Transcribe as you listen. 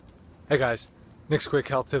Hey guys, Nick's quick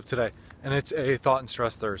health tip today, and it's a thought and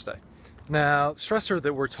stress Thursday. Now, the stressor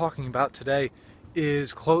that we're talking about today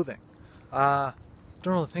is clothing. Don't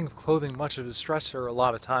really think of clothing much of a stressor a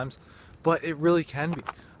lot of times, but it really can be,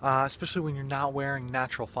 especially when you're not wearing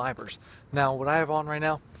natural fibers. Now, what I have on right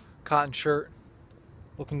now, cotton shirt,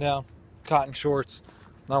 looking down, cotton shorts,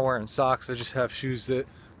 not wearing socks. I just have shoes that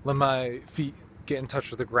let my feet get in touch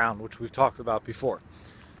with the ground, which we've talked about before.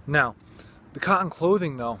 Now, the cotton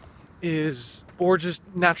clothing though is, or just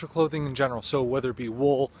natural clothing in general. So whether it be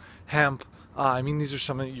wool, hemp, these are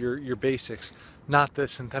some of your basics, not the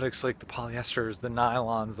synthetics like the polyesters, the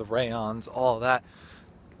nylons, the rayons, all of that.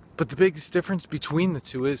 But the biggest difference between the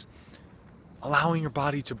two is allowing your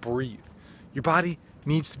body to breathe. Your body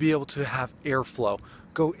needs to be able to have airflow,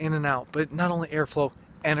 go in and out, but not only airflow,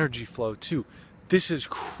 energy flow too. This is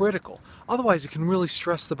critical. Otherwise, it can really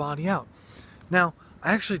stress the body out. Now,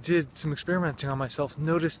 I actually did some experimenting on myself,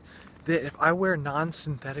 noticed that if I wear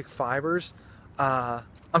non-synthetic fibers, when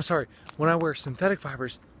I wear synthetic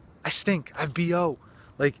fibers, I stink. I have BO.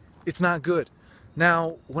 Like, it's not good.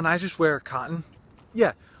 Now, when I just wear cotton,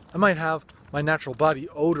 yeah, I might have my natural body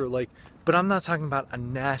odor, but I'm not talking about a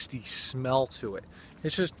nasty smell to it.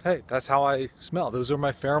 It's just, hey, that's how I smell. Those are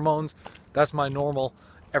my pheromones. That's my normal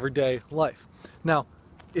everyday life. Now,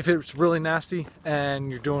 if it's really nasty and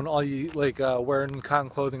you're doing all you wearing cotton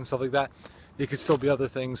clothing and stuff like that, it could still be other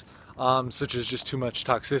things, such as just too much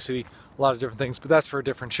toxicity, a lot of different things, but that's for a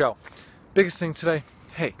different show. Biggest thing today,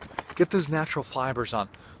 hey, get those natural fibers on.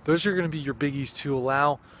 Those are going to be your biggies to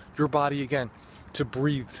allow your body, again, to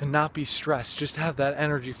breathe, to not be stressed, just have that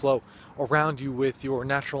energy flow around you with your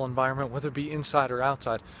natural environment, whether it be inside or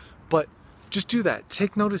outside. But just do that.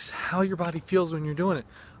 Take notice how your body feels when you're doing it.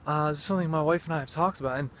 This is something my wife and I have talked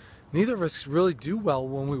about, and neither of us really do well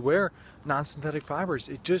when we wear non-synthetic fibers.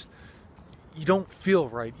 You don't feel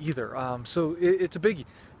right either. So it's a biggie.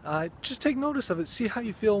 Just take notice of it. See how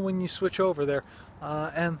you feel when you switch over there,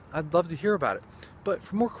 and I'd love to hear about it. But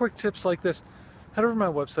for more quick tips like this, head over to my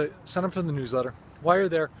website, sign up for the newsletter. While you're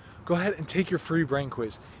there, go ahead and take your free brain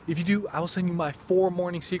quiz. If you do, I will send you my 4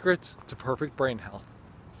 morning secrets to perfect brain health.